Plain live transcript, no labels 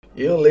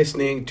You're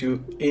listening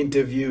to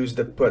Interviews,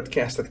 the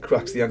podcast that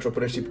cracks the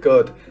entrepreneurship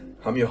code.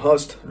 I'm your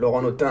host,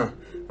 Laurent Autin.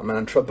 I'm an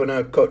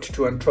entrepreneur, coach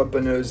to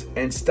entrepreneurs,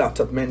 and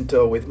startup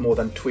mentor with more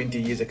than 20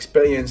 years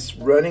experience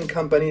running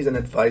companies and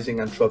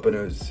advising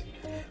entrepreneurs.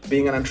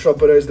 Being an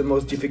entrepreneur is the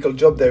most difficult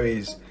job there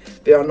is.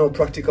 There are no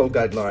practical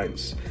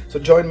guidelines. So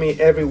join me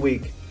every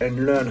week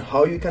and learn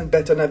how you can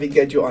better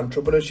navigate your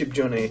entrepreneurship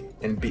journey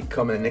and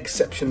become an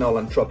exceptional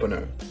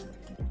entrepreneur.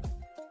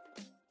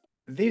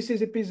 This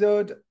is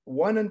episode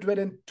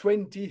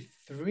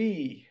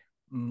 123.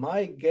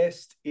 My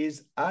guest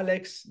is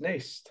Alex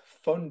Neist,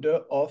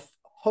 founder of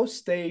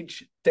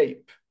Hostage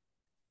Tape.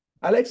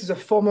 Alex is a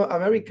former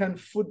American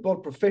football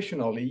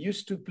professional. He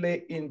used to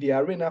play in the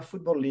Arena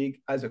Football League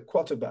as a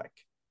quarterback.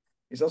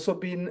 He's also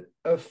been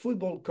a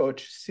football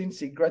coach since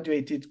he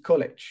graduated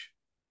college.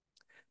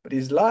 But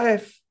his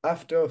life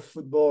after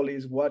football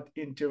is what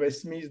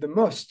interests me the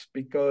most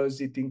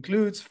because it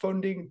includes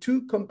founding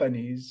two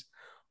companies,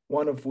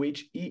 one of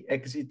which he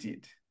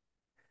exited.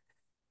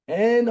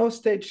 And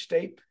Hostage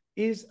Tape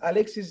is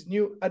Alex's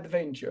new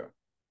adventure.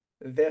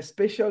 Their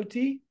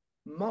specialty,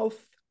 mouth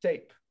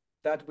tape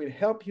that will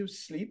help you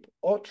sleep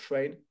or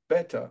train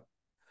better.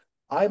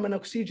 I'm an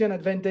Oxygen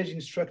Advantage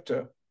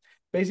instructor.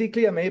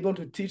 Basically, I'm able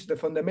to teach the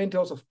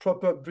fundamentals of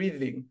proper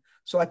breathing,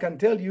 so I can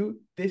tell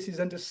you this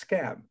isn't a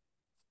scam.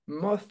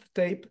 Mouth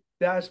tape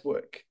does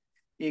work.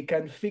 It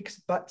can fix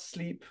bad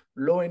sleep,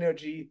 low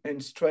energy,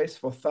 and stress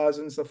for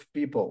thousands of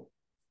people.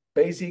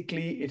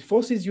 Basically, it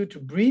forces you to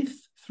breathe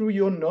through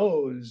your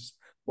nose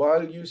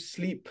while you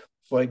sleep,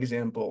 for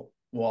example.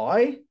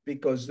 Why?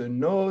 Because the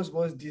nose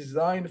was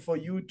designed for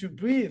you to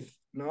breathe,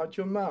 not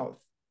your mouth.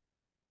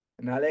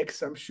 And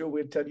Alex, I'm sure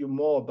will tell you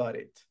more about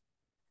it.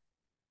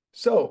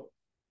 So,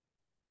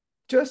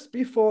 just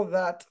before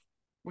that,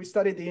 we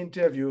started the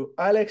interview.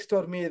 Alex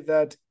told me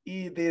that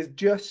they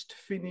just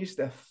finished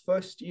their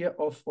first year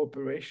of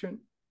operation.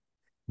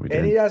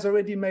 And he has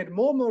already made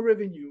more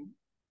revenue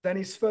than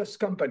his first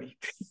company.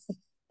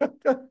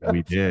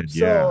 We did,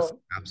 yes, So,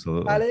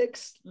 absolutely.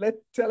 Alex,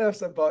 tell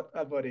us about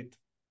it,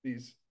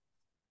 please.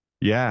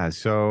 Yeah,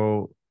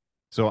 so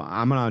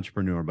I'm an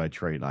entrepreneur by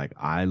trade. Like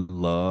I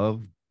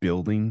love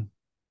building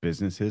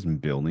businesses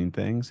and building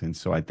things. And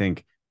so I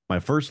think my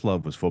first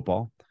love was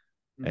football.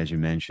 As Mm. you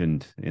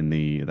mentioned in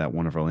the that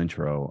wonderful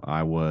intro,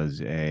 I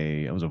was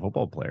a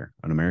football player,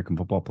 an American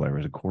football player,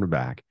 as a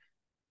quarterback.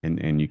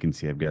 And you can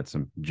see I've got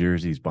some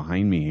jerseys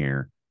behind me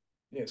here.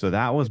 So Yes.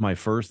 that was my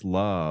first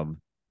love.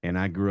 And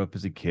I grew up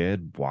as a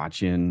kid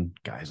watching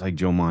guys like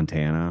Joe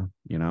Montana,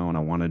 and I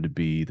wanted to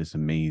be this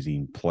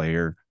amazing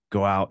player,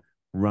 go out,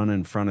 run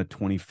in front of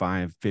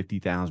 25,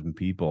 50,000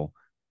 people.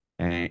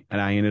 And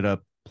I ended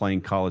up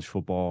playing college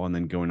football and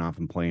then going off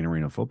and playing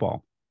arena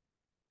football.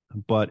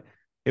 But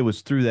it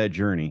was through that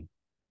journey.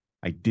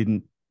 I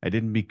didn't I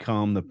didn't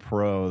become the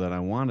pro that I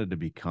wanted to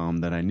become,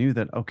 that I knew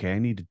that okay, I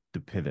needed to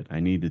pivot. I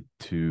needed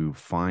to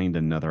find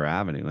another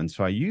avenue. And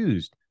so I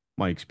used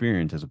my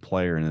experience as a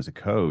player and as a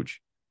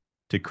coach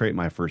to create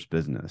my first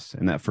business.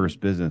 And that Mm. first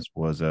business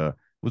was a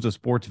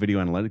sports video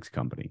analytics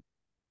company.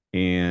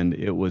 And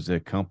it was a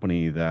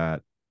company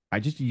that I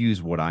just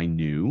used what I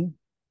knew.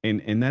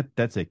 And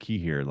that's a key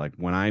here. Like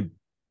when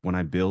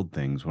I build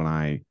things, when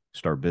I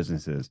start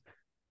businesses,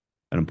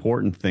 an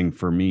important thing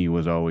for me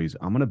was always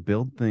I'm going to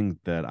build things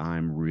that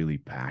I'm really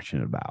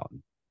passionate about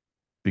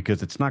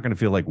because it's not going to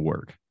feel like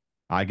work.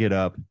 I get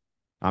up,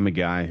 I'm a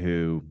guy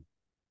who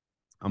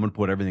I'm going to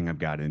put everything I've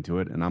got into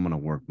it and I'm going to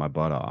work my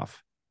butt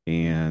off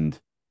and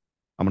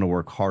I'm going to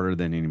work harder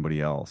than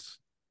anybody else.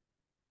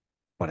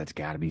 But it's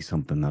got to be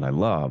something that I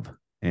love.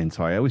 And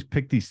so I always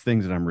pick these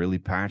things that I'm really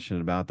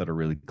passionate about that are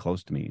really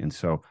close to me. And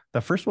so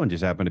the first one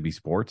just happened to be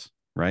sports,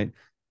 right?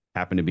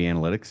 Happened to be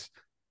analytics.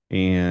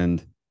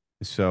 And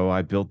so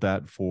I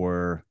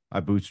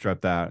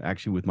bootstrapped that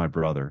actually with my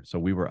brother. So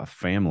we were a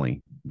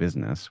family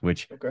business,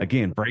 which Okay.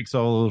 again breaks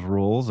all those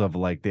rules of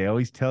like they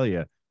always tell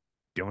you,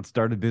 don't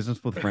start a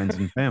business with friends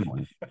and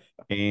family.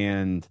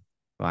 And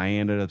I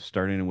ended up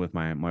starting it with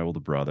my older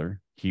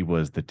brother. He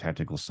was the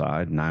technical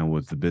side and I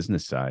was the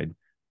business side.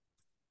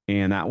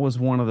 And that was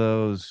one of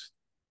those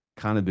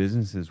kind of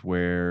businesses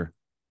where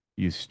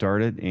you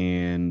start it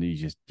and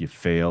you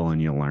fail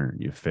and you learn,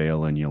 you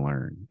fail and you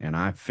learn. And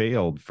I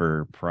failed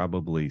for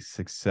probably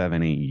 6,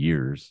 7, 8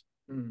 years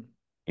Mm.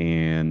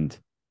 and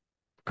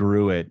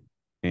grew it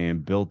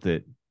and built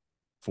it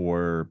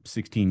for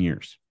 16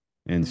 years.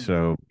 And Mm.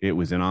 so it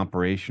was in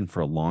operation for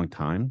a long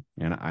time.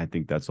 And I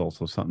think that's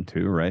also something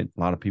too, right? A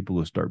lot of people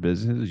who start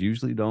businesses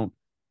usually don't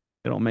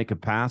make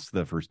it past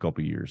the first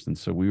couple of years. And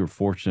so we were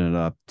fortunate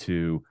enough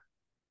to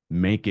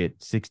make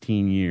it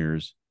 16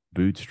 years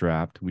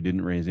bootstrapped. We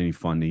didn't raise any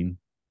funding.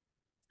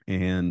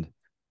 And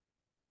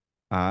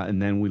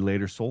then we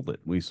later sold it.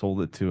 We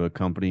sold it to a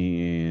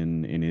company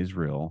in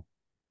Israel,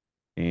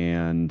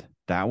 and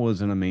that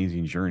was an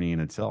amazing journey in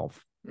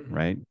itself, Mhm.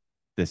 right?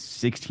 This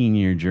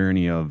 16-year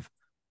journey of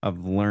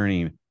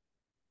learning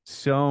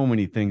so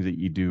many things that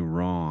you do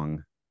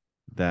wrong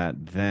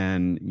that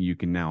then you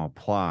can now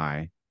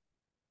apply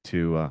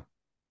to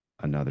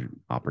another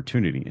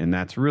opportunity. And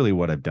that's really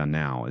what I've done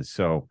now. Is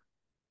so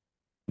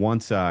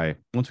once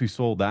we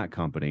sold that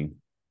company,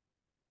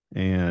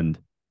 and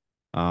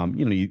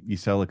you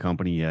sell a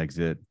company, you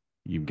exit,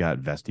 you've got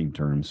vesting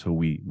terms. So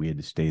we had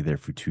to stay there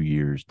for 2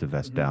 years to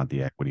vest Mm-hmm. out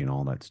the equity and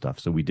all that stuff.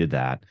 So we did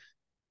that.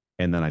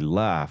 And then I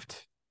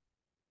left,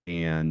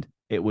 and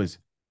it was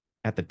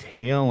at the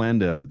tail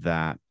end of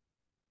that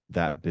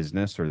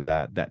business, or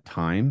that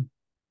time,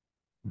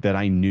 that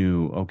I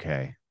knew,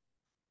 okay,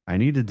 I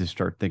needed to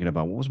start thinking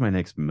about what was my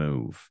next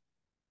move.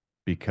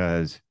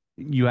 Because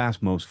you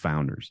ask most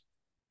founders,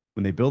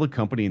 when they build a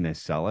company and they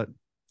sell it,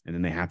 and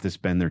then they have to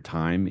spend their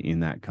time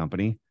in that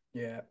company,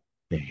 Yeah.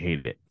 they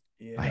hate it.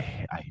 Yeah.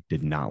 I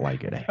did not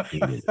like it. I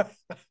hated it,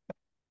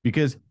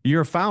 because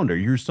you're a founder.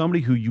 You're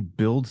somebody who, you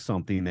build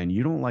something, and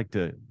you don't like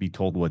to be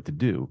told what to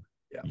do.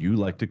 Yeah. You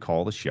like to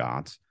call the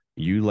shots.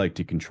 You like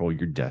to control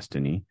your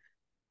destiny.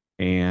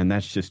 And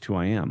that's just who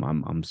I am.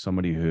 I'm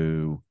somebody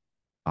who,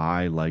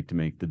 I like to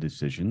make the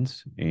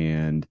decisions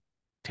and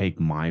take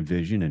my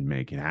vision and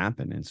make it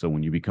happen. And so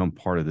when you become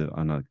part of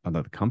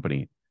another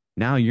company,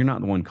 now you're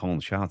not the one calling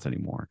the shots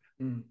anymore.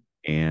 Mm.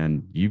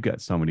 And you've got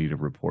somebody to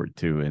report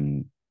to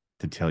and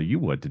to tell you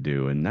what to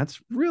do. And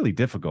that's really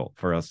difficult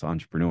for us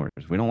entrepreneurs.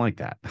 We don't like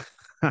that.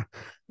 No,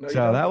 you So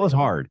don't. that was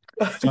hard.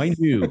 So I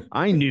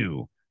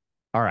knew,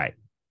 all right,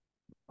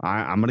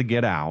 I'm going to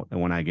get out.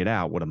 And when I get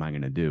out, what am I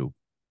going to do?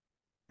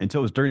 And so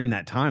it was during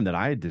that time that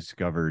I had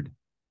discovered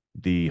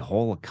the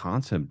whole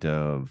concept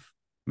of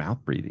mouth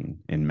breathing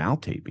and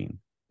mouth taping,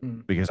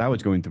 Mm. because I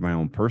was going through my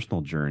own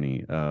personal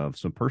journey of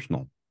some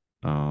personal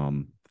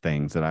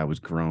things that I was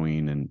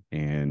growing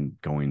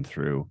and going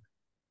through.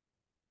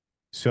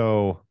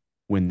 So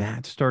when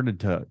that started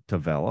to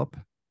develop,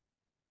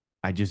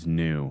 I just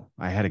knew,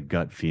 I had a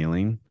gut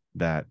feeling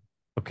that,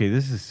 okay,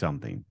 this is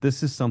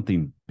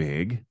something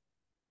big.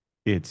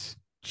 It's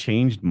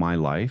changed my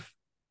life.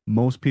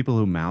 Most people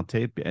who mouth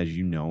tape, as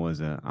you know, as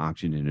an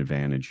Oxygen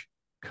Advantage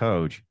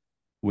coach,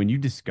 when you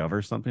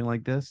discover something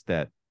like this,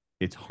 that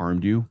it's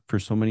harmed you for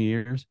so many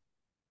years,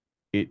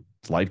 it's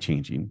life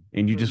changing.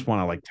 And you just Mm.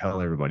 want to like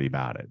tell everybody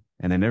about it.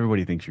 And then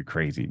everybody thinks you're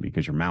crazy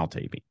because you're mouth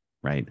taping,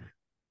 right?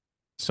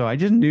 So I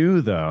just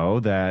knew, though,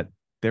 that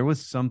there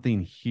was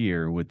something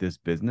here with this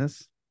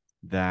business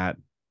that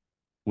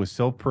was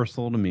so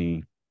personal to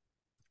me,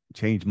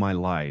 changed my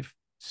life,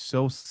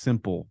 so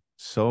simple,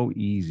 so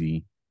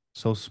easy,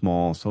 so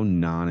small, so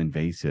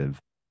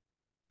non-invasive,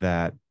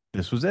 that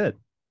this was it.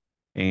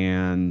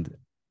 And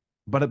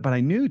but I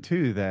knew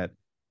too that,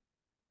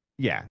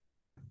 yeah,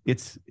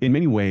 it's, in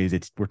many ways,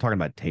 it's, we're talking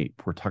about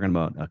tape. We're talking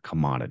about a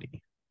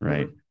commodity,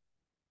 right? Mm-hmm.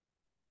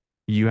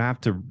 You have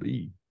to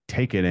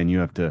take it, and you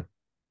have to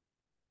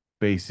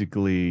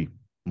basically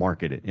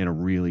market it in a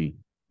really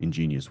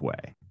ingenious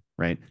way,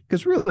 right?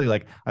 Because really,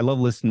 like, I love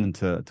listening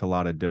to a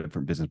lot of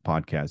different business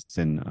podcasts,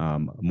 and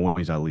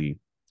Moise Ali,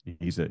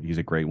 he's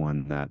a great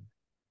one that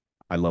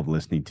I love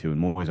listening to. And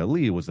Moise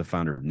Ali was the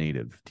founder of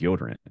Native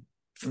deodorant.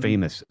 Mm-hmm.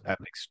 Famous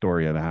epic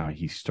story of how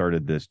he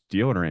started this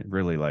deodorant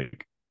really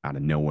like out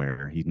of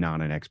nowhere. He's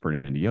not an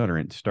expert in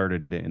deodorant,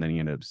 started it, and then he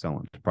ended up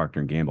selling to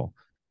Procter and Gamble.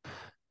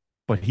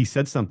 But he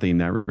said something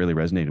that really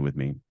resonated with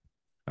me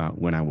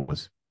when I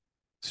was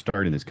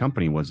starting this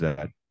company, was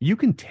that you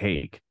can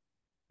take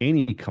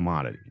any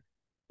commodity,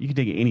 you can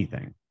take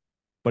anything,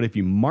 but if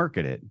you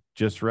market it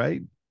just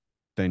right,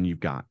 then you've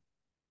got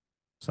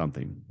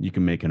something. You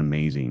can make an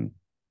amazing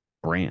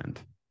brand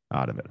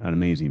out of it, an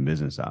amazing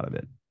business out of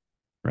it,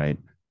 right?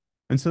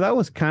 And so that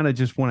was kind of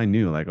just when I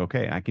knew, like,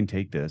 okay, I can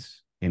take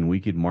this and we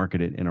could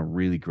market it in a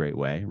really great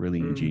way,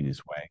 really Mm.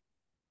 ingenious way.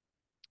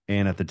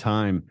 And at the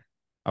time,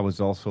 I was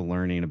also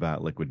learning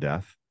about liquid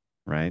death,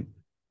 right?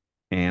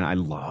 And I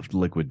loved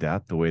liquid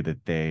death, the way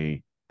that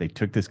they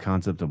took this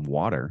concept of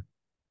water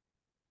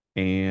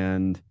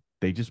and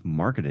they just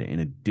marketed it in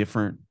a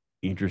different,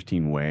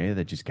 interesting way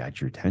that just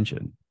got your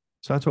attention.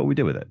 So that's what we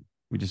did with it.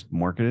 We just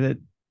marketed it,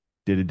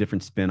 did a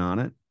different spin on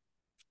it.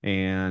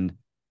 And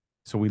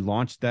so we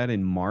launched that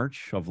in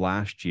March of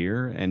last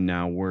year. And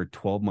now we're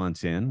 12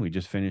 months in. We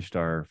just finished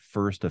our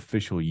first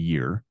official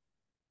year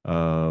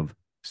of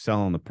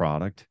selling the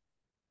product.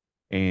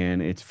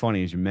 And it's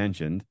funny, as you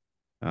mentioned,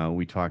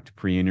 we talked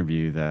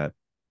pre-interview that,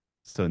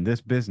 so in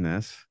this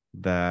business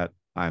that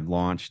I've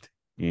launched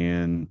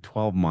in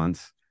 12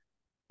 months,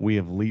 we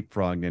have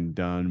leapfrogged and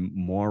done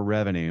more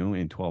revenue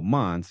in 12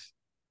 months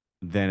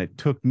than it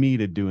took me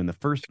to do in the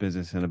first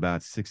business in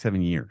about 6,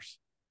 7 years.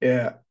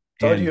 Yeah.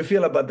 So how do And you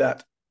feel about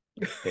that?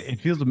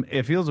 it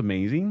feels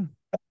amazing,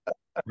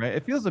 right?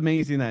 It feels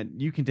amazing that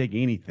you can take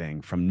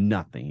anything from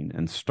nothing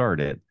and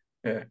start it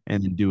Yeah.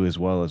 and do as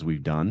well as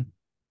we've done.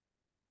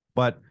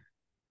 But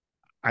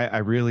I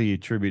really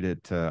attribute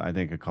it to, I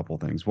think, a couple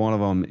of things. One of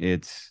them,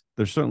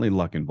 there's certainly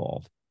luck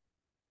involved.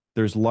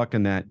 There's luck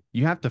in that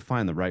you have to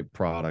find the right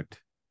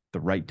product, the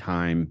right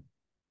time,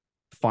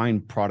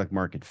 find product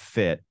market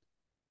fit,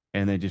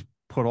 and then just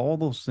put all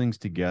those things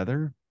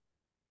together,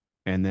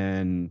 and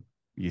then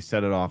you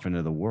set it off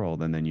into the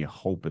world, and then you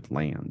hope it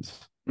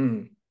lands.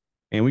 Mm.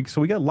 And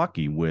we got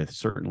lucky with,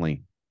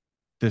 certainly,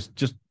 this,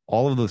 just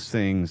all of those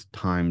things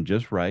timed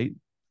just right,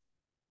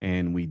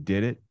 and we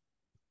did it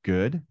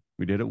good.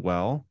 We did it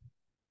well,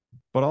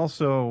 but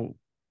also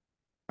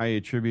I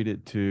attribute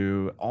it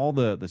to all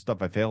the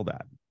stuff I failed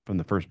at from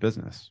the first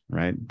business,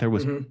 right? There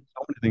was Hmm.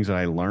 so many things that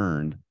I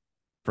learned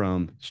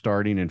from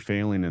starting and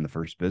failing in the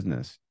first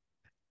business.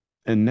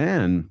 And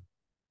then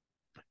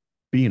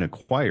being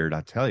acquired,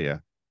 I tell you,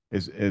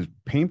 as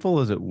painful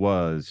as it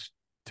was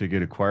to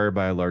get acquired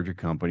by a larger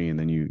company and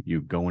then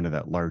you go into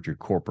that larger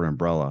corporate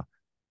umbrella,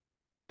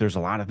 there's a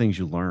lot of things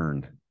you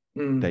learned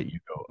Mm. that you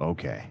go,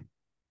 okay,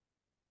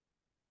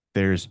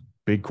 there's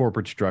big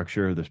corporate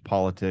structure, there's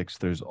politics,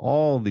 there's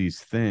all these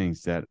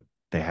things that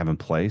they have in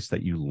place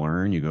that you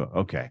learn. You go,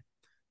 okay,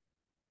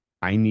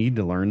 I need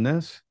to learn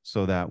this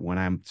so that when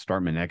I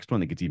start my next one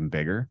that gets even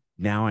bigger,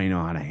 now I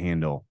know how to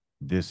handle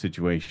this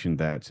situation,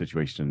 that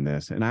situation, and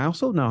this. And I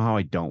also know how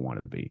I don't want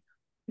to be.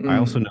 I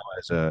also Mm.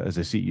 know as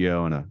a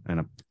CEO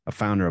and a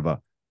founder of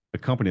a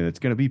company that's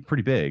going to be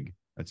pretty big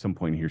at some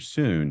point here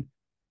soon,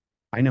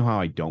 I know how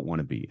I don't want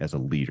to be as a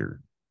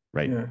leader,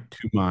 right? Yeah.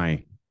 To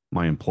my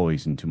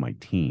employees and to my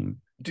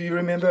team. Do you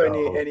remember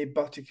So any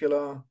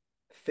particular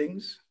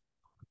things?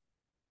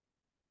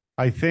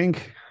 I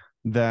think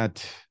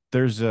that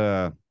there's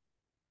a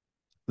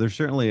there's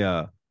certainly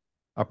a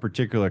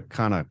particular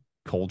kind of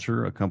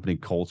culture, a company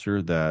culture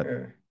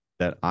Yeah.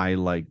 that I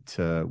like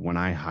to when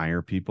I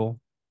hire people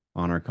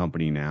on our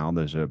company now,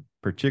 there's a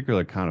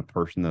particular kind of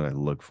person that I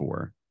look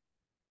for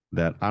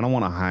that I don't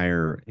want to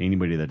hire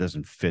anybody that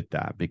doesn't fit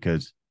that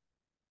because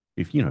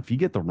if you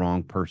get the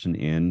wrong person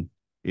in,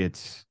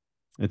 it's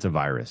it's a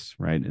virus,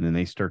 right? And then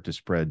they start to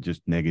spread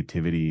just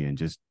negativity and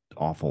just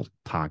awful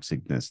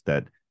toxicness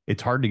that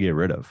it's hard to get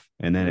rid of.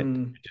 And then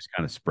Mm. it just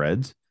kind of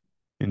spreads.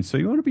 And so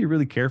you want to be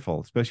really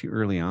careful, especially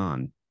early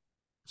on.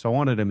 So I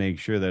wanted to make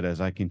sure that as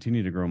I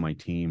continue to grow my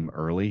team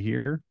early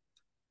here,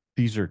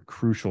 these are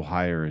crucial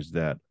hires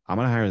that I'm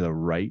going to hire the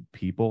right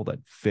people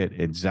that fit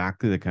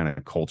exactly the kind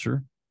of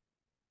culture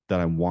that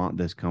I want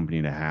this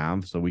company to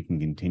have so we can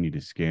continue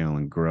to scale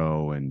and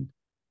grow and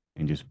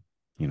just,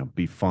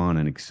 be fun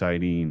and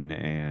exciting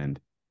and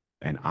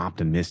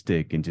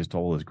optimistic and just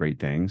all those great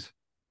things.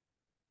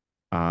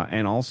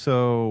 And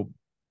also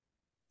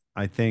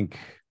I think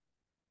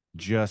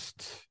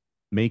just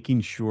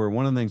making sure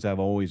one of the things I've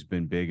always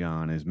been big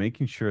on is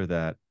making sure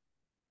that,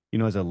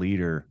 as a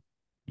leader,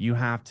 you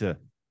have to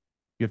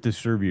you have to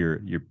serve your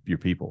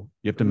people.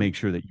 You have to Mm. make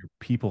sure that your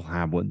people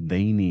have what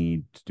they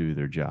need to do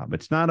their job.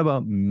 It's not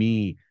about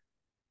me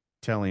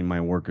telling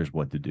my workers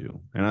what to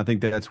do. And I think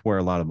that's where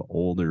a lot of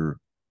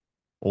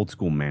old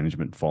school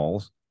management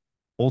falls.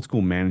 Old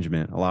school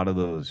management, a lot of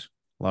those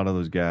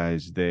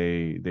guys,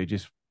 they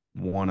just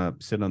want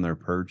to sit on their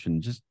perch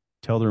and just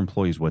tell their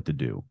employees what to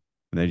do.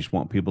 And they just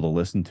want people to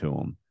listen to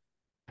them.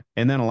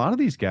 And then a lot of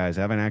these guys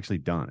haven't actually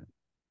done it.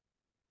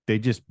 They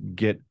just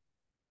get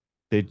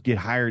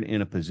hired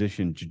in a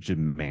position to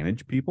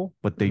manage people,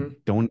 but they Hmm.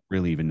 don't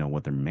really even know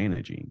what they're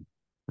managing,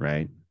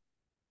 right?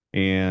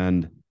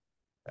 And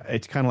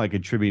it's kind of like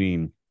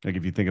attributing, like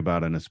if you think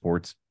about it in a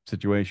sports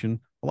situation,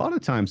 a lot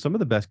of times some of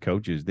the best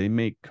coaches they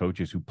make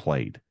coaches who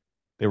played.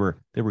 They were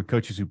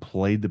coaches who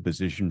played the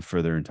position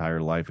for their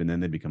entire life, and then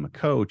they become a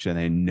coach and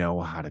they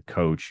know how to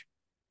coach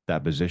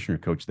that position or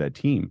coach that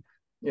team.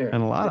 Yeah.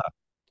 And a lot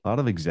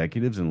of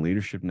executives and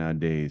leadership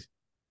nowadays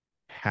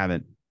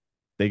haven't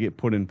they get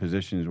put in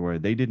positions where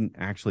they didn't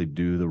actually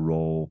do the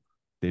role,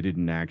 they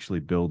didn't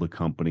actually build a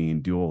company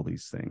and do all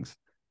these things.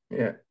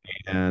 Yeah.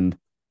 And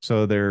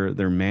so they're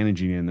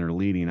managing and they're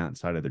leading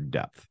outside of their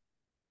depth.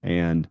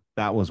 And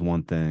that was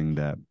one thing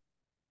that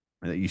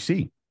you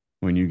see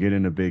when you get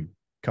into big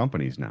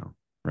companies now,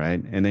 right?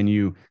 And then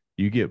you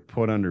get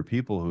put under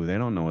people who they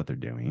don't know what they're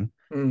doing.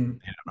 Mm.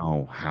 They don't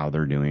know how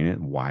they're doing it,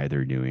 why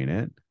they're doing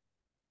it.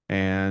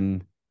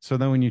 And so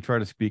then when you try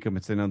to speak up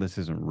and say, no, this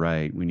isn't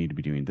right, we need to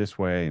be doing it this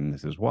way, and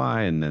this is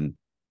why, and then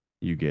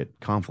you get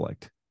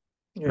conflict,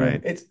 Yeah.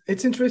 right?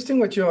 It's interesting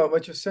what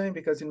you're saying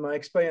because in my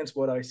experience,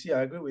 what I see,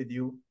 I agree with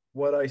you.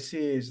 What I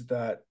see is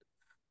that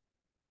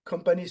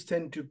companies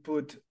tend to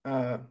put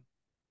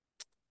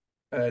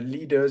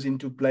leaders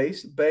into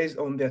place based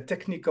on their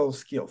technical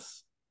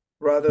skills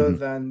rather Mm-hmm.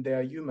 than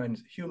their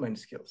human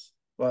skills.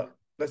 Well,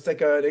 let's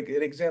take an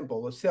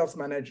example. A sales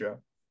manager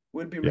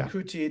will be Yeah.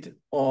 recruited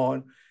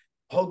on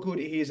how good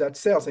he is at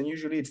sales, and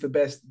usually it's the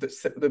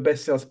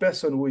best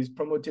salesperson who is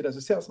promoted as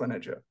a sales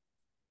manager.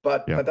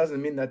 But Yeah. that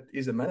doesn't mean that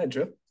he's a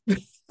manager.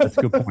 That's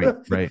a good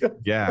point. Right.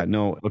 Yeah.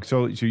 No. Look,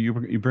 so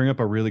you bring up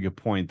a really good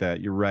point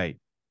that you're right.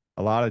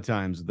 A lot of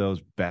times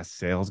those best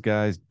sales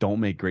guys don't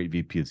make great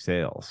VP of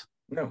sales.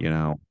 No. You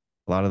know,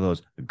 a lot of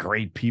those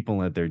great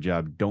people at their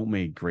job don't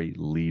make great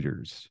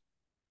leaders.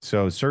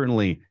 So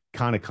certainly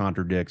kind of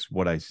contradicts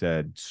what I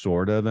said,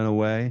 sort of in a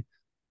way.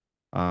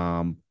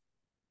 Um,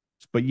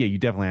 but yeah, you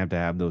definitely have to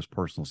have those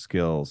personal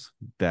skills,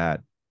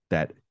 that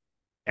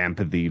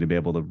empathy to be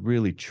able to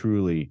really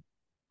truly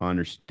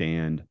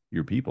understand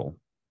your people.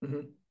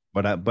 Mhm.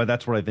 But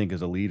that's what I think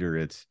as a leader.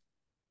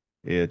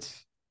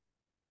 It's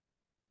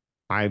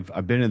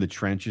I've been in the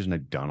trenches and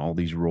I've done all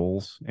these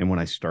roles. And when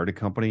I start a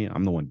company,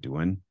 I'm the one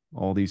doing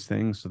all these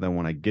things. So then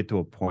when I get to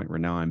a point where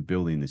now I'm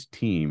building this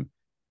team,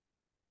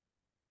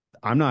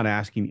 I'm not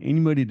asking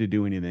anybody to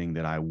do anything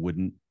that I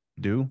wouldn't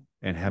do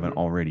and haven't Mhm.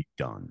 already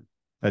done.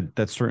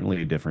 That's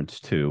certainly a difference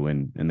too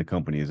in the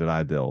companies that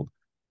I build.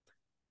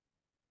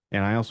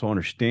 And I also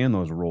understand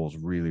those roles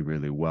really,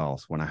 really well.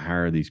 So when I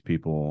hire these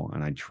people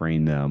and I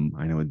train them,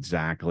 I know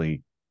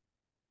exactly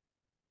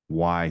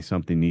why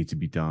something needs to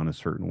be done a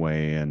certain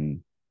way.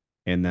 And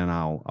then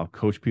I'll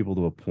coach people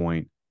to a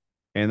point,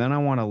 and then I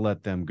want to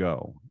let them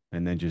go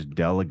and then just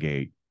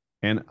delegate.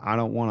 And I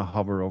don't want to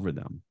hover over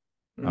them.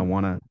 I Mm.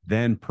 want to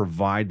then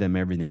provide them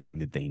everything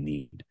that they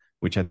need,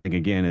 which I think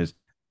again is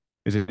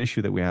an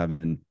issue that we have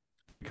in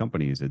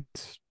companies.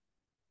 It's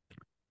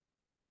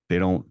they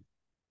don't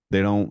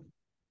they don't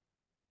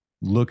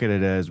look at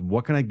it as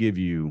what can I give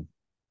you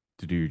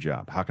to do your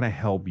job? How can I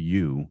help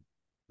you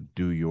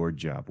do your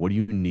job? What do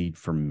you need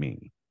from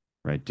me?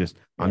 Right? Just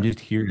I'm Yeah. just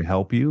here to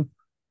help you.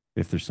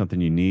 If there's something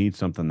you need,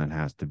 something that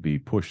has to be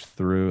pushed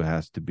through,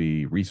 has to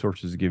be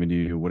resources given to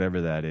you,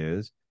 whatever that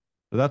is.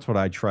 So that's what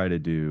I try to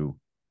do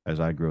as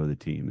I grow the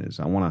team is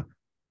I want to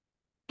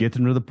get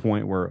them to the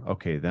point where,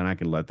 okay, then I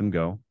can let them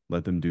go,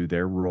 let them do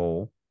their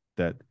role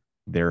that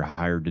they're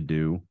hired to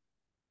do,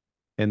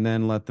 and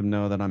then let them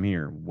know that I'm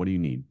here. What do you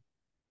need?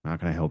 How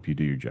can I help you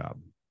do your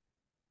job?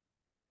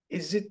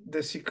 Is it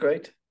the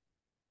secret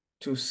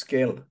to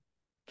scale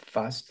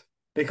fast?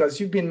 Because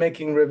you've been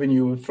making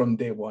revenue from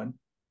day one.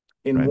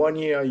 In Right. 1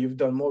 year, you've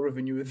done more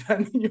revenue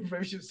than your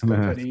previous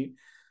company.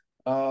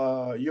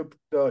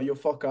 Your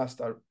forecasts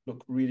are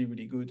look really,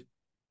 really good.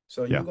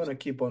 So you're Yeah. gonna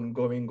keep on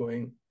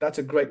going. That's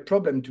a great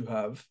problem to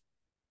have,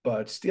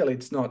 but still,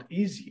 it's not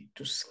easy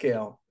to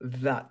scale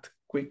that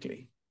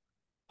quickly.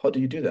 How do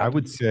you do I that?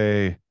 would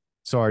say,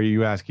 so are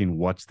you asking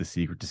what's the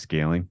secret to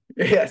scaling?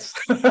 Yes.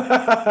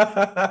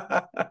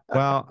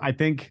 Well, I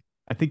think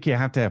you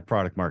have to have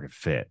product market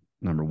fit,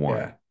 number one.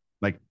 Yeah.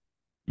 Like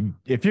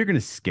if you're going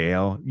to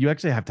scale, you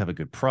actually have to have a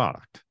good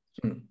product.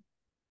 Mm.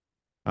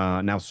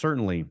 Now,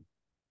 certainly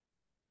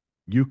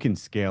you can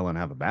scale and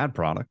have a bad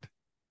product,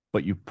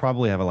 but you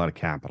probably have a lot of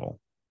capital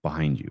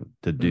behind you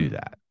to do Mm.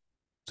 that.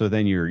 So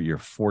then you're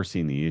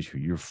forcing the issue.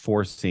 You're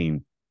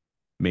forcing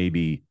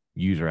maybe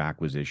user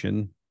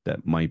acquisition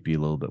that might be a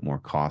little bit more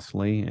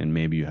costly, and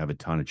maybe you have a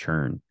ton of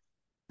churn.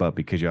 But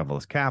because you have all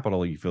this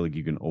capital, you feel like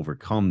you can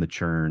overcome the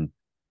churn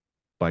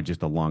by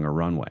just a longer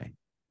runway.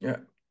 Yeah.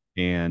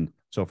 And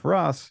so for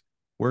us,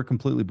 we're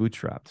completely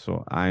bootstrapped.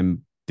 So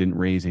I'm didn't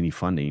raise any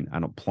funding. I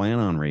don't plan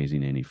on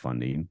raising any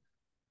funding.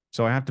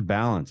 So I have to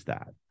balance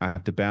that. I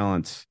have to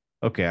balance,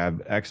 okay, I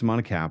have X amount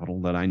of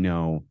capital that I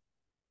know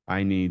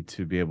I need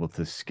to be able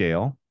to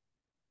scale,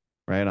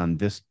 right? On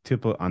this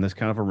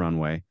kind of a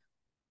runway.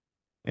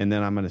 And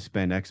then I'm going to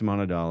spend X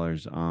amount of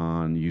dollars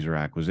on user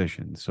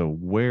acquisition. So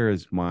where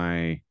is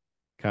my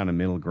kind of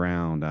middle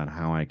ground on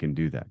how I can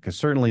do that? Because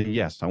certainly,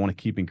 yes, I want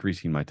to keep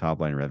increasing my top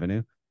line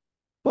revenue,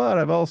 but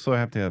I've also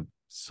have to have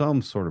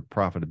some sort of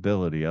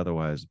profitability.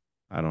 Otherwise,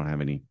 I don't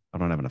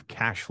have enough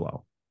cash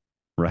flow,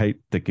 right,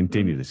 to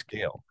continue Mm. to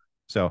scale.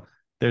 So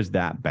there's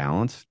that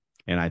balance.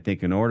 And I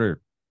think in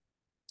order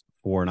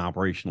for an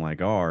operation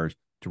like ours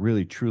to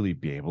really truly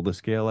be able to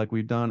scale like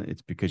we've done,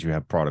 it's because you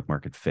have product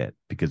market fit.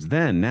 Because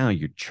then now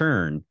your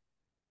churn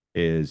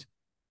is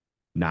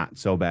not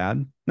so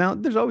bad. Now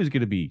there's always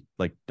going to be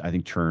like I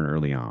think churn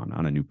early on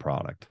a new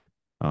product.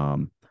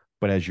 Um,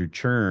 but as your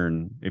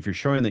churn, if you're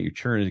showing that your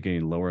churn is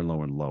getting lower and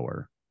lower and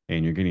lower,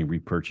 and you're getting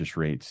repurchase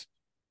rates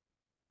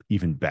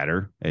even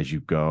better as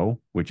you go,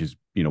 which is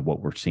what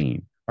we're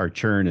seeing. Our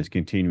churn is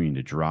continuing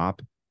to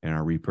drop, and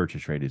our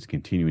repurchase rate is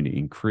continuing to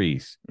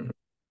increase. Mm.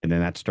 And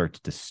then that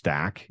starts to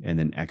stack and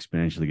then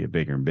exponentially get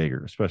bigger and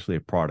bigger, especially a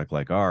product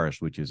like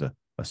ours, which is a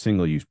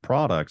single use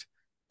product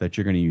that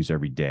you're going to use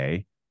every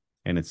day.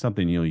 And it's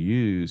something you'll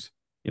use,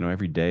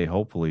 every day,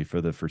 hopefully for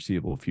the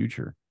foreseeable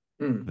future,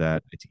 Mm.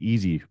 that it's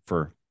easy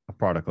for a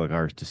product like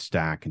ours to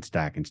stack and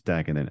stack and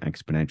stack and then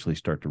exponentially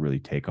start to really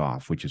take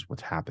off, which is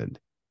what's happened.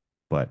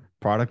 But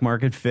product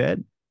market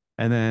fit,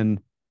 and then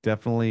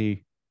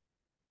definitely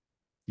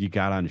you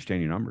got to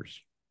understand your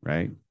numbers,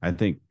 right? I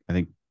think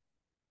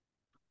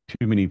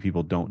too many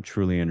people don't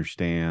truly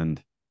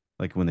understand,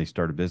 like when they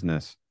start a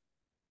business,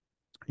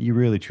 you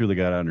really truly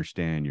got to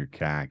understand your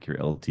CAC, your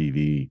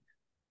LTV.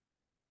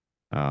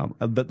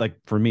 But like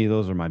for me,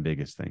 those are my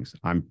biggest things.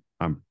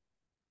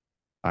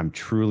 I'm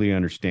truly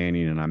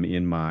understanding, and I'm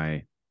in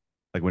my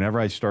like whenever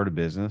I start a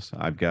business,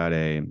 I've got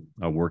a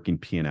working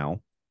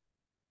P&L.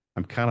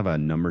 I'm kind of a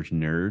numbers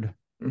nerd.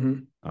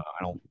 Mm-hmm. I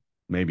don't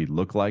maybe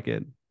look like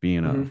it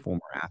being a Mm-hmm.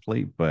 former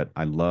athlete, but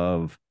I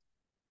love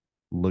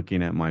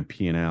looking at my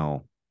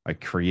P&L. I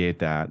create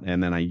that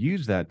and then I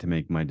use that to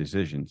make my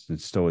decisions. And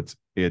so it's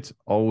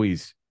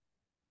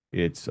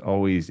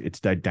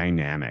that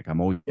dynamic.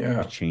 I'm always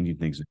Yeah. changing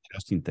things,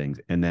 adjusting things.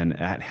 And then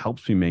that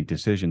helps me make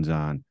decisions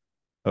on,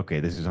 okay,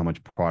 this is how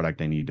much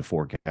product I need to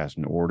forecast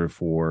and order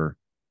for.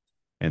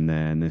 And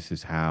then this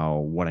is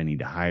what I need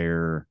to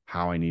hire,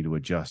 how I need to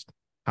adjust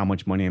how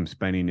much money I'm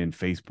spending in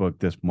Facebook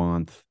this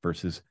month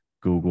versus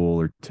Google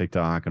or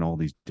TikTok and all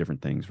these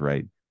different things,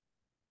 right?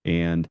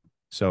 And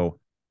so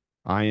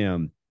I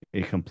am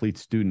a complete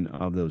student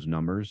of those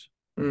numbers,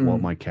 what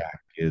Mm, my CAC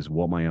is,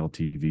 what my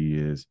LTV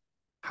is,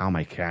 how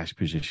my cash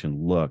position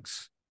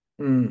looks.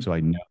 mm. So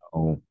I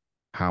know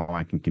how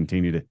I can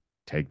continue to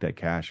take that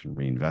cash and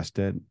reinvest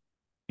it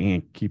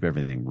and keep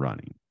everything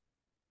running.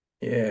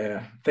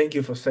 Yeah, thank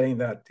you for saying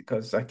that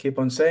because I keep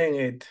on saying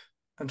it.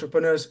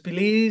 Entrepreneurs,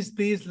 please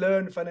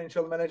learn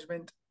financial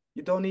management.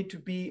 You don't need to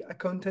be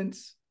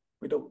accountants.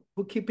 We don't,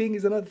 bookkeeping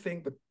is another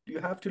thing, but you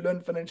have to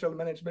learn financial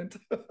management.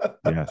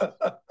 Yes,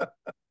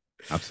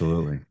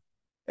 absolutely.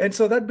 And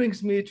so that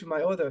brings me to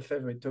my other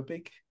favorite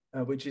topic,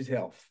 which is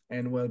health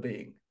and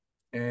well-being.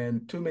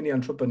 And too many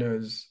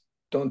entrepreneurs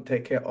don't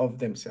take care of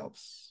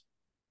themselves.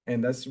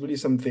 And that's really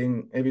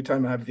something every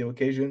time I have the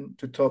occasion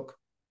to talk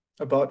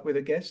about with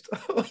a guest,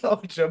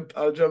 I'll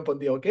jump on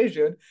the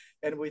occasion.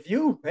 And with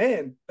you,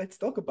 man, let's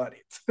talk about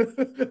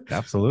it.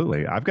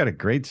 Absolutely. I've got a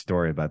great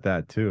story about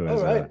that too. All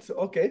As a right.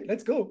 Okay,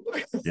 let's go.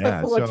 I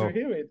Yeah. want to So,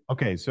 hear it.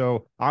 okay.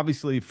 So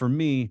obviously for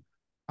me,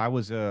 I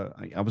was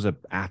an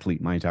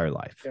athlete my entire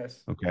life.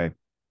 Yes. Okay.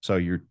 So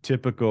your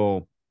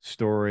typical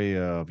story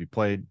of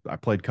I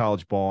played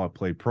college ball, I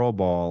played pro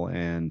ball,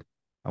 and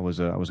I was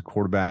a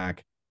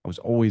quarterback. I was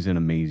always in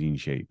amazing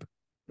shape.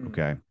 Mm,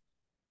 Okay.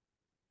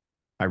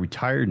 I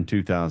retired in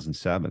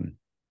 2007.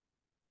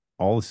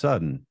 All of a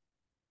sudden,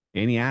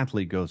 any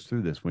athlete goes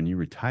through this. When you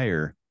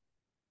retire,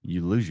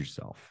 you lose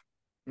yourself.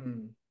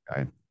 mm,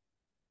 Okay.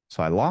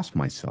 So I lost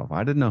myself.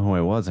 I didn't know who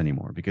I was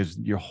anymore because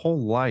your whole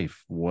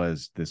life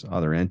was this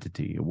other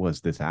entity. It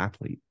was this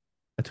athlete.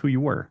 That's who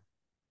you were.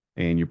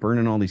 And you're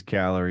burning all these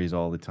calories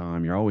all the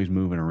time. You're always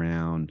moving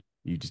around.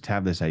 You just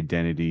have this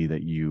identity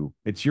that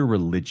it's your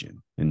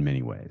religion in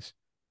many ways.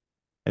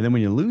 And then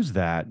when you lose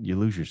that, you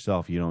lose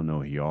yourself. You don't know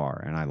who you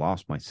are. And I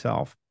lost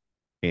myself.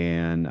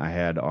 And I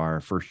had our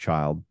first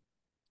child,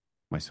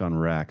 my son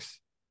Rex.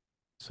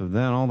 So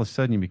then all of a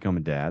sudden you become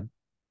a dad.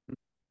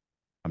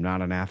 I'm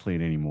not an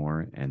athlete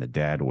anymore. And the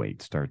dad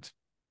weight starts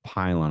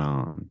piling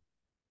on.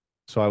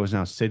 So I was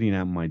now sitting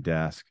at my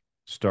desk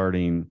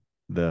starting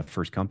the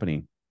first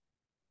company,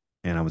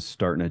 and I was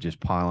starting to just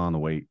pile on the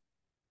weight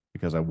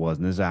because I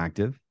wasn't as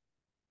active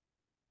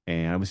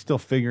and I was still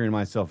figuring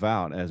myself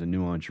out as a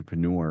new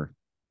entrepreneur.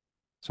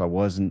 So I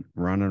wasn't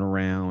running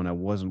around, I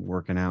wasn't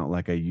working out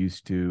like I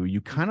used to.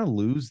 You mm. kind of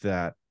lose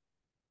that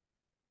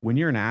when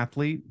you're an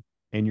athlete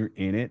and you're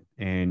in it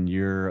and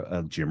you're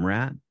a gym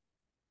rat.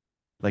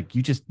 Like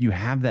you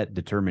have that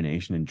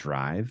determination and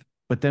drive.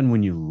 But then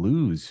when you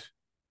lose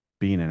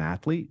being an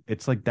athlete,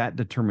 it's like that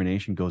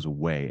determination goes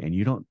away and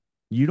you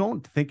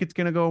don't think it's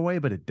going to go away,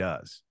 but it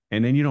does.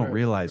 And then you don't Right.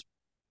 realize,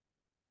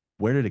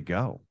 where did it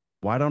go?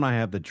 Why don't I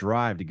have the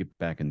drive to get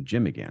back in the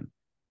gym again?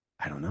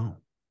 I don't know.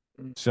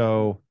 Mm,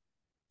 So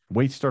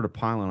weight started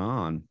piling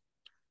on,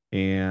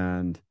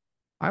 and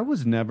I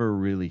was never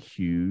really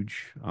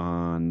huge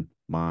on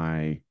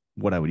my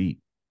what I would eat.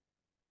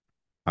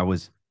 I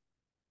was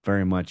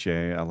very much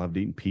I loved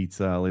eating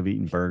pizza, I love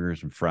eating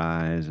burgers and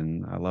fries,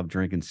 and I love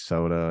drinking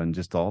soda and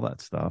just all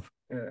that stuff.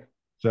 yeah.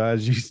 So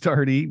as you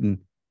start eating,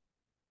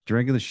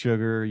 drinking the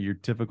sugar, your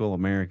typical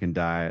American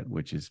diet,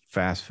 which is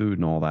fast food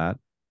and all that,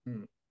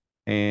 Mm,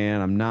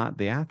 and I'm not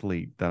the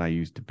athlete that I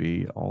used to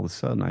be, all of a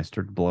sudden I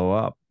started to blow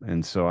up.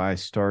 And so I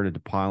started to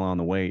pile on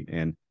the weight.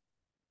 And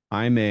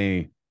I'm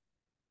a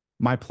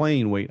my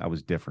playing weight, I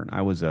was different.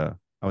 I was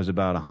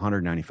about a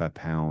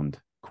 195-pound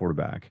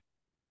quarterback,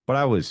 but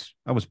I was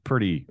big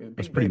pretty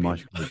baby.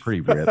 muscular, pretty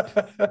ripped.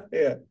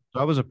 Yeah. So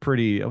I was a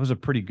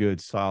pretty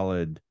good,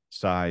 solid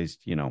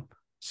sized,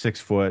 6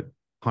 foot,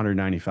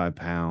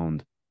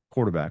 195-pound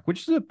quarterback,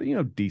 which is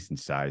a decent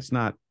size,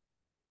 not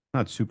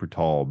super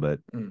tall, but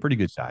Mm, pretty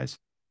good size.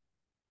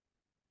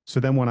 So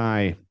then when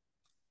I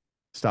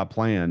stopped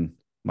playing,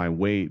 my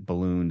weight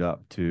ballooned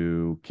up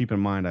to, keep in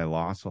mind, I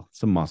lost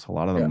some muscle. A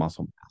lot of the yeah.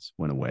 muscle mass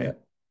went Yeah. away.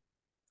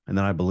 And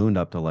then I ballooned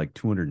up to like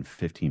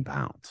 215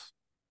 pounds.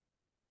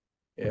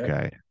 Yeah.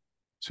 Okay.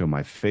 So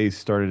my face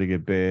started to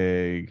get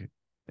big,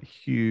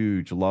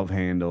 huge love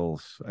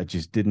handles. I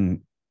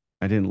didn't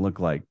look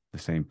like the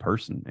same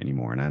person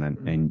anymore.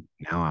 Mm, And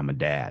now I'm a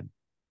dad.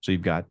 So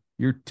you've got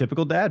your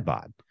typical dad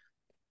bod.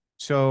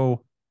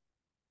 So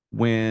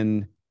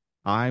when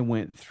I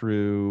went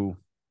through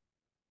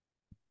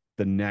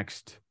the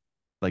next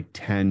like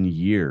 10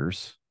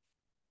 years,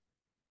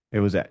 it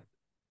was at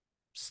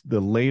the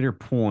later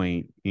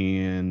point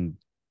in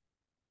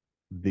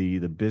the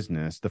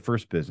business, the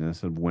first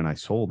business of when I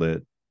sold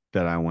it,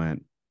 that I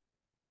went,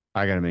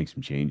 I got to make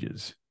some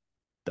changes.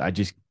 I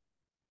just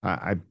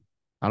I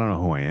I don't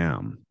know who I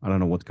am. I don't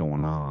know what's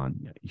going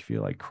on. You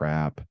feel like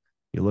crap.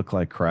 You look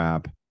like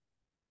crap.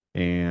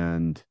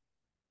 And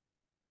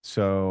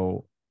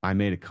so I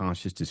made a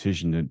conscious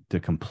decision to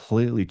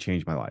completely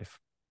change my life,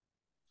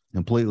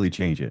 completely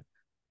change it.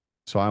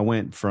 So I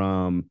went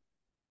from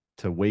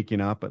to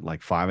waking up at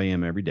like 5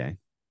 a.m. every day.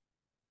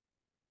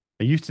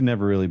 I used to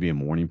never really be a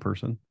morning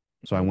person.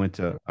 So I mhm. went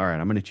to, all right,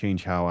 I'm going to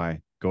change how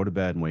I go to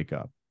bed and wake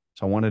up.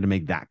 So I wanted to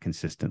make that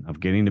consistent of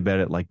getting to bed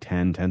at like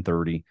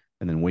 10:30,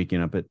 and then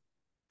waking up at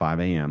 5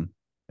 a.m.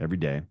 every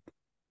day.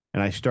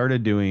 And I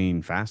started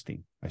doing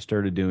fasting. I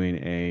started doing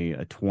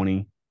a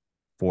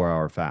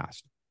 24-hour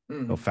fast. So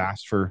Mm.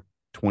 fast for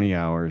 20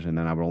 hours, and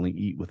then I would only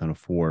eat within a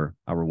 4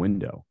 hour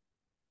window.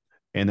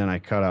 And then I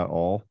cut out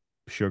all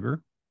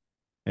sugar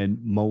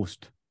and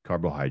most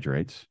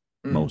carbohydrates,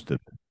 Mm. most of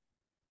it,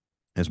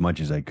 as much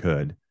as I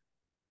could.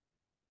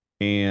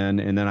 And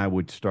then I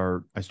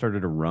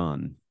started to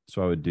run.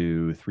 So I would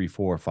do 3,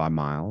 4, 5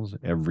 miles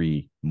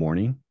every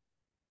morning.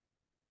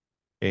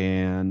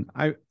 And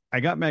I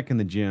got back in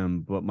the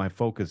gym, but my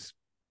focus,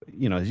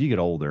 as you get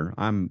older,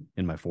 I'm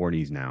in my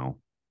 40s now.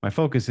 My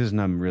focus isn't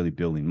on really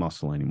building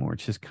muscle anymore.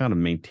 It's just kind of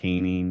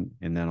maintaining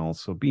and then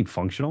also being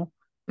functional.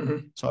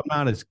 Mhm. So I'm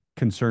not as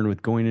concerned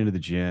with going into the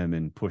gym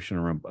and pushing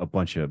around a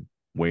bunch of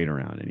weight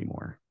around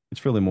anymore.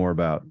 It's really more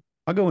about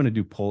I'll go in and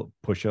do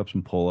push-ups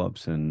and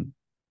pull-ups and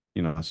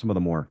some of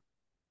the more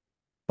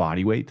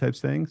body weight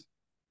types things.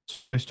 So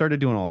I started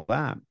doing all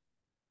that,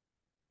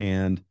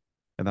 and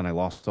then I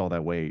lost all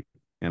that weight,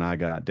 and I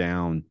got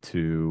down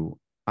to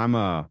I'm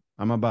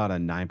about a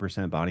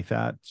 9% body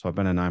fat. So I've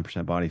been a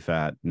 9% body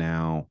fat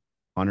now,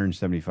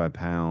 175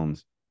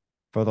 pounds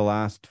for the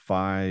last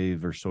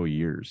 5 or so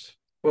years.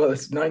 Well,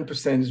 it's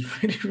 9%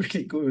 is really,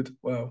 really good.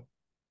 Wow.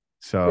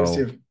 So,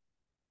 Impressive.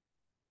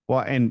 well,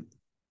 and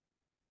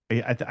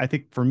I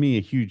think for me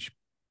a huge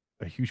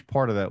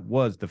part of that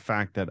was the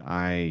fact that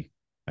I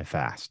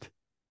fast.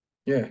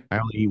 Yeah. I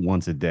only eat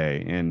once a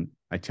day, and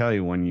I tell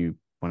you when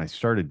I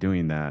started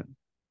doing that,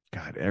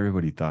 God,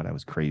 everybody thought I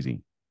was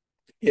crazy.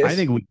 I Yes.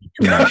 think we eat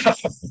too much,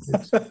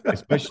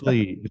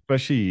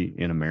 especially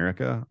in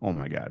America. Oh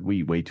my God, we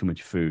eat way too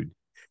much food.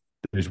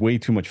 There's way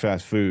too much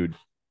fast food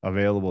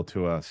available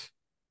to us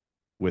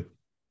with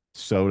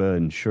soda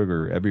and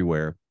sugar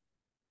everywhere.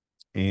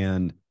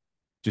 And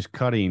just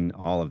cutting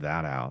all of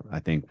that out, I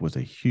think, was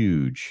a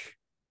huge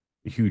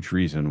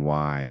reason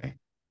why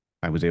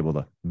I was able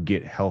to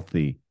get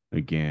healthy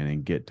again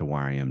and get to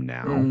where I am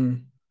now.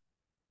 Mm.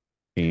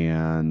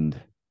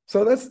 And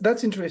So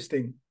that's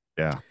interesting.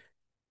 yeah,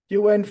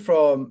 You went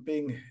from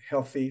being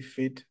healthy,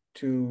 fit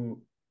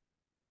to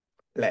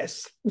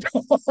less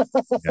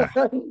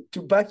yeah.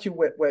 to back you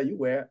where you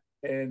were.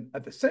 And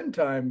at the same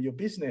time, your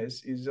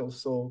business is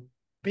also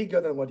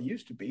bigger than what it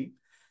used to be.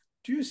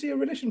 Do you see a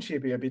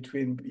relationship here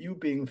between you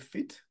being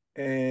fit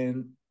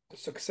and the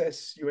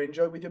success you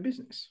enjoy with your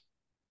business?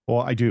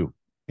 Well, I do.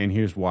 And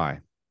here's why.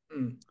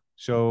 Mm.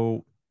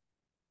 So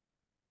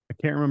I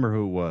can't remember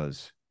who it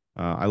was.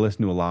 I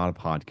listen to a lot of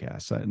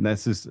podcasts, and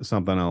this is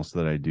something else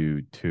that I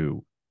do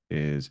too.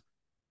 Is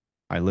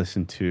I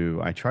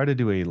try to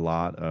do a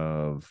lot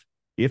of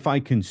if I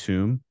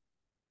consume.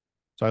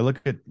 So I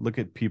look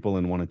at people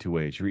in one of two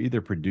ways. You're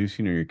either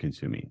producing or you're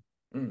consuming,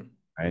 Mm.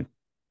 right?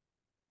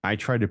 I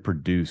try to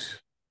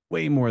produce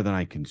way more than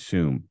I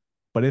consume.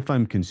 But if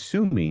I'm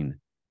consuming,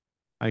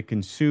 I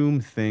consume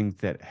things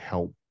that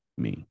help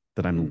me,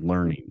 that I'm Mm.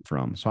 learning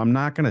from. So I'm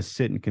not going to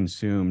sit and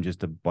consume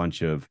just a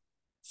bunch of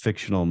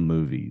fictional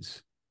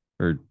movies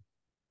or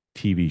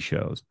TV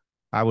shows.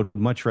 I would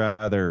much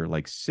rather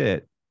like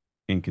sit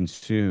and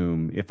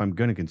consume. If I'm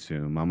going to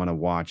consume, I'm going to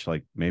watch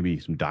like maybe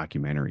some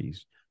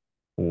documentaries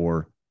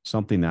or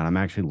something that I'm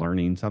actually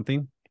learning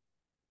something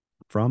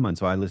from. And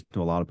so I listen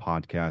to a lot of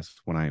podcasts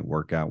when I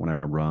work out, when I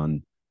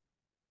run.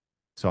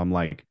 So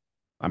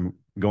I'm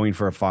going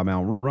for a 5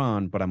 mile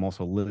run, but I'm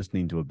also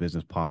listening to a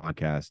business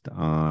podcast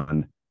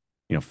on,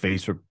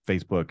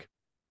 Facebook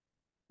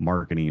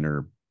marketing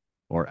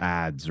or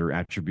ads or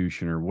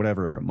attribution or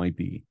whatever it might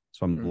be.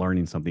 So I'm Mm.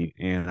 learning something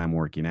and I'm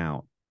working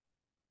out.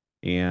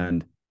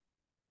 And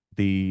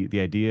the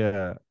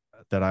idea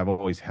that I've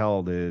always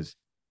held is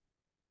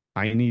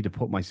I need to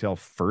put myself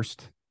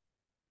first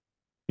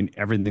in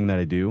everything that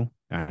I do.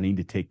 I need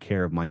to take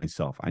care of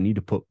myself. I need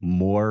to put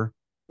more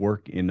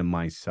work into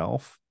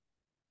myself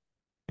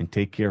and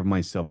take care of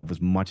myself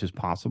as much as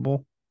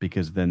possible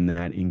because then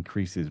that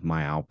increases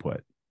my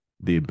output,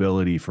 the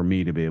ability for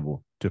me to be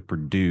able to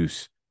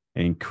produce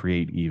and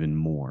create even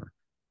more.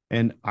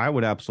 And I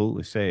would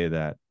absolutely say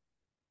that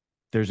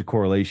there's a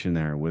correlation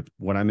there with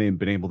what I may have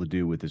been able to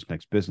do with this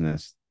next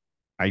business.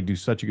 I do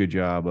such a good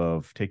job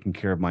of taking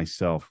care of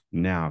myself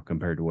now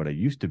compared to what I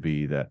used to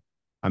be that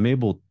I'm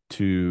able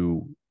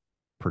to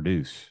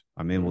produce.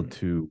 I'm able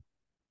Mm.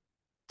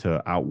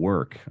 to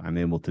outwork. I'm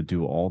able to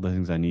do all the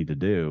things I need to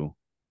do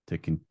to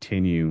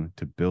continue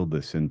to build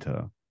this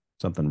into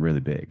something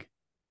really big.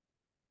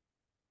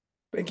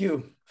 Thank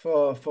you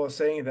for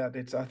saying that.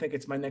 I think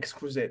it's my next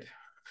crusade.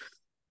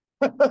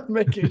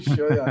 Making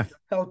sure, yeah,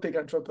 helping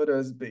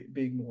entrepreneurs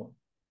being more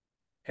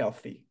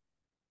healthy.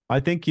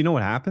 I think you know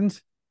what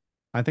happens?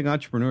 I think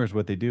entrepreneurs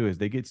what they do is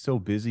they get so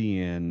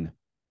busy in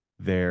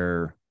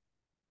their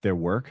their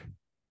work.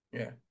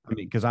 Yeah. I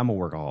mean, because I'm a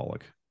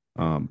workaholic,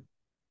 Mm. um,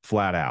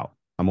 flat out.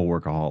 I'm a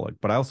workaholic,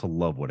 but I also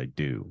love what I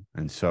do,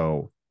 and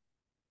so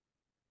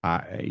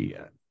I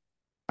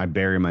I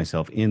bury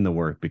myself in the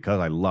work because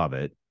I love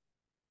it.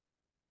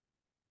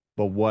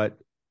 But what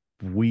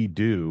we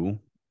do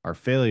our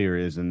failure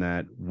is in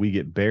that we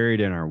get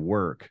buried in our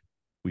work.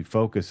 We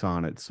focus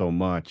on it so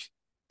much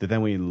that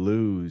then we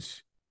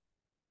lose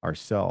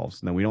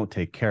ourselves, and then we don't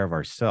take care of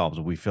ourselves.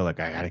 We feel like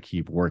I got to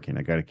keep working.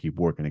 I got to keep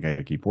working. I got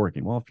to keep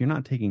working. Well, if you're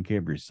not taking care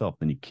of yourself,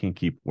 then you can't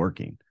keep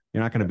working.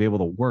 You're not going to be able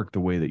to work the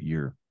way that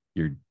you're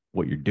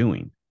what you're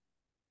doing.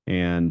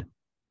 And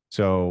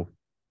so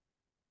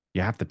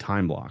you have to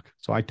time block.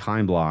 So I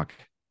time block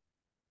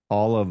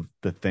all of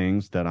the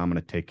things that I'm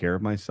going to take care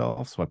of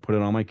myself. So I put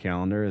it on my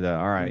calendar that,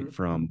 all right,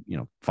 from,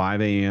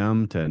 5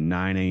 a.m. to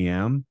 9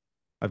 a.m.,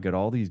 I've got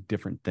all these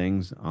different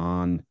things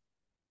on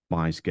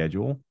my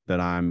schedule that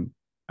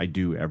I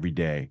do every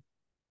day.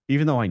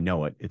 Even though I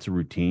know it, it's a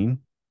routine,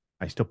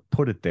 I still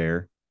put it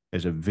there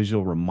as a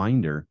visual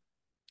reminder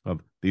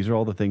of these are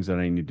all the things that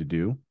I need to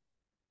do.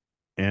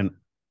 And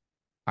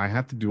I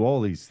have to do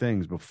all these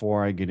things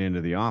before I get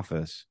into the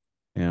office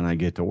and I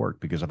get to work.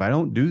 Because if I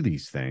don't do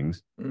these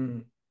things,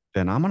 then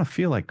I'm going to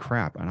feel like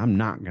crap and I'm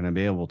not going to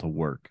be able to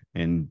work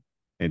and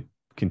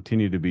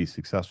continue to be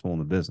successful in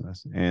the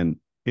business. And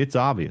it's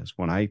obvious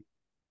when if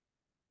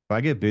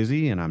I get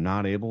busy and I'm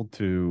not able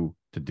to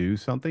do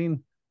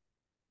something,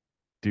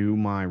 do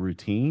my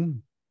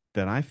routine,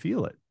 then I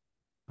feel it.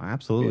 I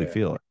absolutely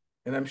feel it.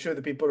 And I'm sure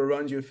the people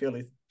around you feel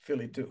it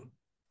too.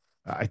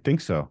 I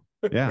think so.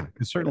 Yeah.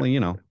 Because certainly,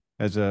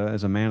 as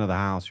a man of the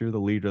house, you're the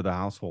leader of the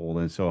household.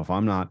 And so if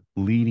I'm not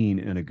leading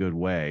in a good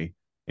way,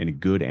 in a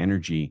good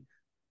energy,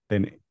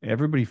 then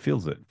everybody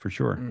feels it for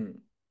sure.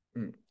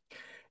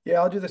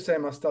 Yeah, I'll do the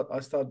same. I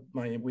start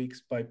my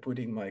weeks by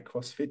putting my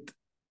CrossFit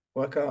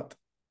workout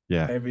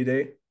every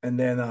day, and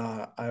then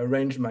I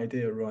arrange my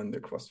day around the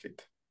CrossFit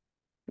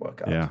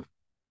workout.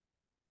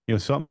 Yeah.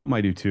 Something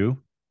I do too.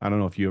 I don't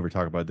know if you ever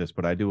talk about this,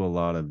 but I do a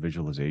lot of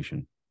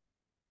visualization.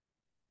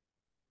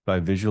 I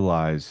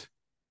visualize.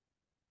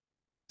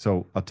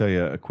 So I'll tell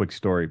you a quick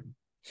story.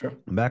 Sure.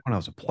 Back when I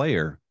was a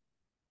player,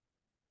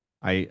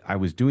 I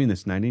was doing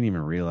this and I didn't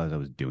even realize I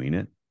was doing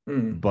it.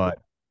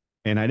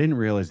 And I didn't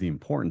realize the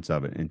importance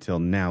of it until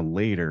now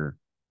later,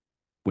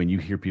 when you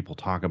hear people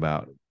talk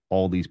about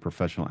all these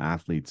professional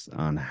athletes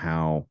on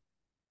how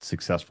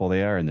successful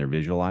they are and they're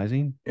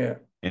visualizing. Yeah.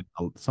 And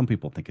some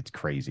people think it's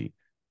crazy,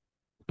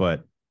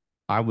 but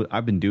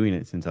I've been doing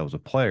it since I was a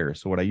player.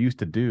 So what I used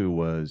to do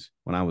was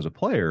when I was a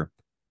player,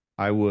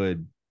 I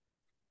would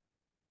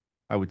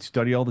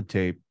study all the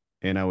tape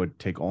and I would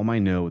take all my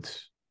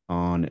notes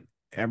on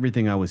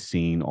everything I was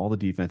seeing, all the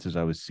defenses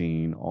I was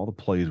seeing, all the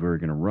plays we were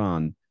going to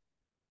run.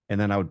 And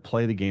then I would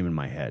play the game in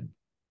my head.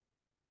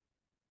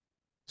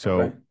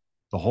 So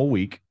the whole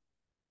week,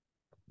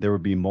 there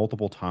would be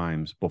multiple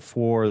times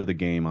before the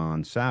game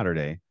on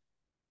Saturday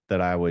that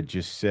I would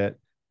just sit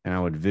and I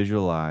would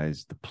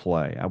visualize the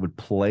play. I would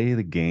play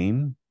the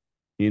game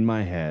in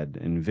my head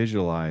and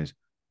visualize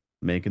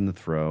making the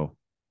throw,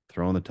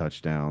 throwing the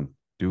touchdown,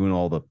 doing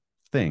all the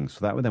things. So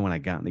that way, then when I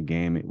got in the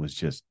game, it was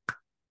just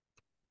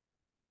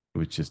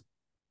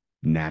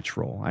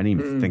natural. I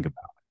didn't even think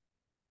about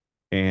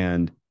it.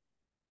 And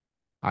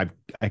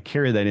I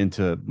carry that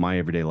into my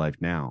everyday life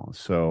now.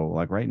 So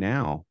like right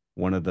now,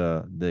 one of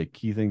the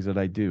key things that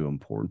I do,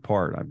 important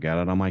part, I've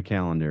got it on my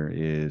calendar,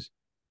 is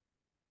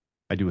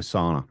I do a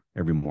sauna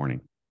every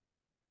morning.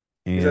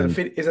 And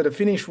is that a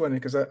Finnish one?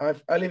 Because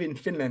I live in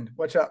Finland.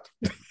 Watch out.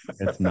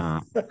 It's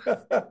not.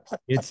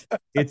 It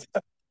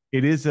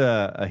is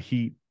a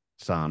heat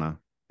sauna.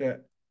 Yeah.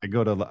 I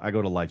go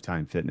to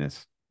Lifetime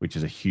Fitness, which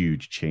is a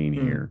huge chain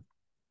here,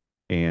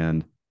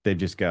 and they've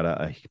just got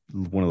a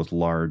one of those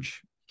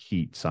large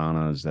heat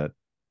saunas that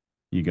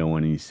you go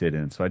in and you sit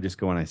in. So I just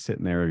go and I sit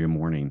in there every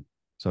morning.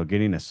 So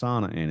getting a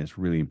sauna in is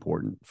really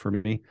important for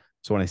me.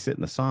 So when I sit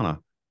in the sauna,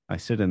 I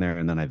sit in there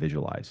and then I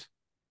visualize.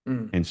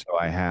 And so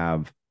I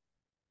have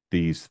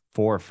these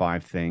 4 or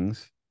 5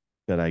 things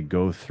that I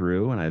go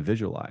through and I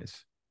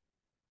visualize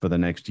for the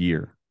next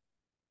year.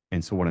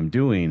 And so what I'm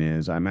doing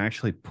is I'm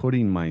actually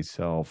putting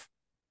myself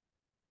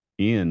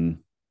in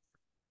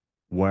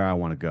where I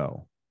want to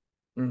go.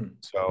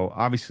 So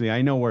obviously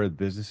I know where the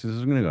business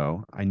is going to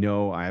go. I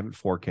know I haven't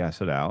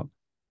forecasted out,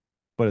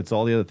 but it's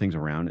all the other things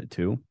around it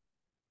too.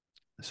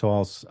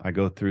 So I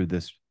go through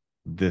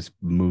this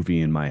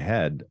movie in my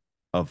head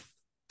of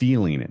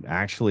feeling it,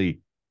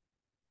 actually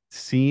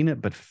seeing it,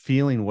 but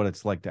feeling what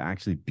it's like to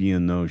actually be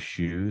in those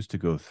shoes, to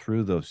go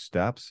through those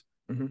steps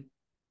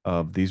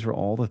of these are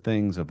all the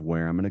things of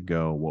where I'm going to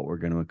go, what we're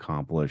going to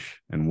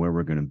accomplish, and where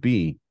we're going to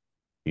be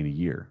in a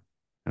year.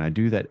 And I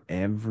do that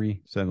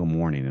every single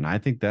morning. And I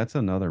think that's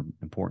another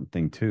important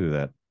thing too,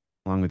 that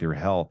along with your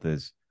health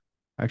is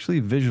actually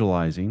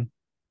visualizing.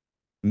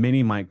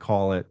 Many might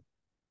call it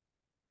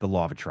the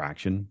law of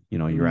attraction.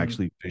 You're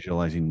actually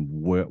visualizing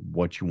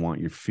what you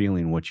want, you're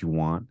feeling what you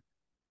want.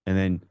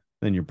 And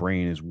then your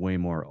brain is way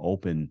more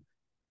open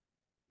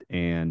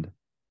and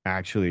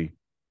actually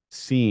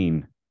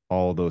seeing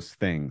all those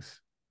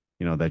things,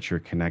 that you're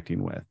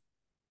connecting with.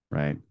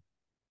 Right.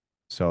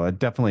 So that's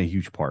definitely a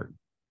huge part.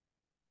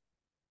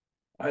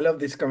 I love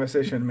this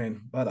conversation,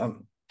 man, but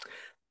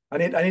I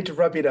need to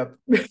wrap it up.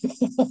 You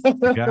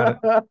got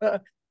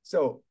it.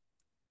 So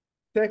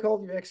take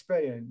all your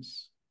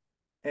experience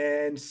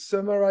and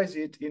summarize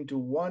it into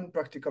one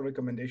practical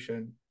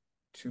recommendation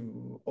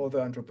to other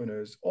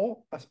entrepreneurs or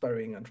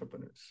aspiring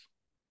entrepreneurs.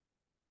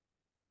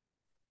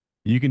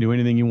 You can do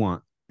anything you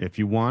want. If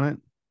you want it,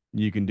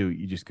 you can do it.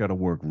 You just got to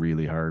work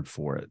really hard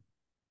for it.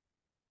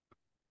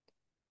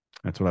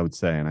 That's what I would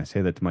say. And I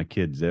say that to my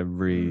kids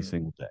every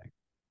single day.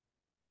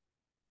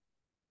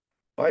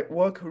 I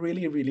work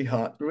really, really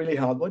hard. Really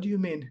hard. What do you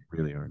mean?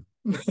 Really hard.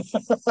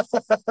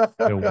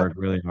 Got to work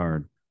really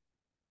hard.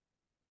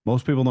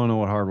 Most people don't know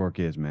what hard work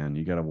is, man.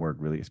 You got to work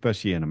really,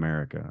 especially in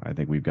America. I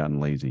think we've gotten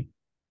lazy.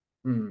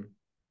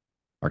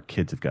 Our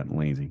kids have gotten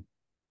lazy.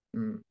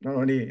 It's not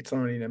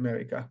only in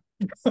America.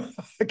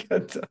 I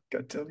can't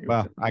tell you.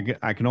 Well,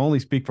 I can only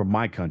speak for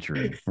my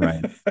country,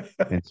 right?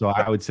 And so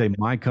I would say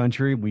my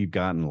country, we've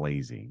gotten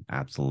lazy.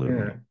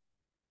 Absolutely.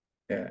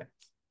 Yeah.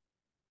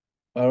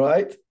 All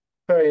right.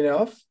 Fair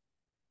enough.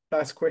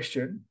 Last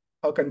question.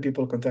 How can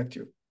people contact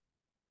you?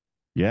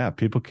 Yeah,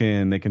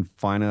 they can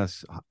find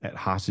us at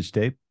Hostage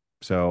Tape.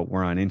 So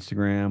we're on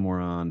Instagram,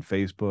 we're on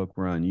Facebook,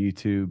 we're on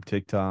YouTube,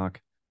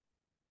 TikTok,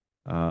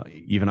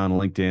 even on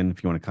LinkedIn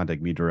if you want to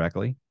contact me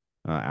directly,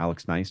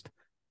 Alex Neist.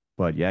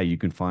 But yeah, you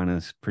can find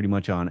us pretty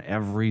much on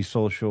every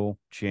social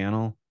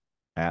channel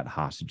at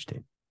Hostage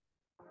Tape.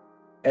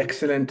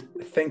 Excellent.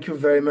 Thank you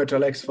very much,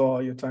 Alex,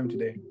 for your time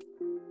today.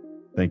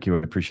 Thank you.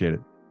 I appreciate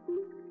it.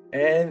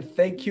 And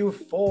thank you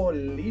for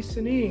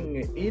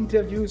listening.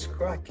 Interviews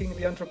Cracking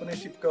the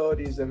Entrepreneurship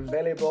Code is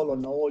available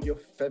on all your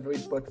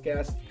favorite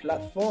podcast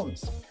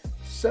platforms.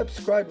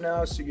 Subscribe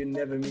now so you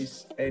never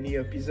miss any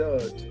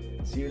episode.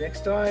 See you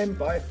next time.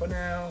 Bye for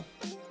now.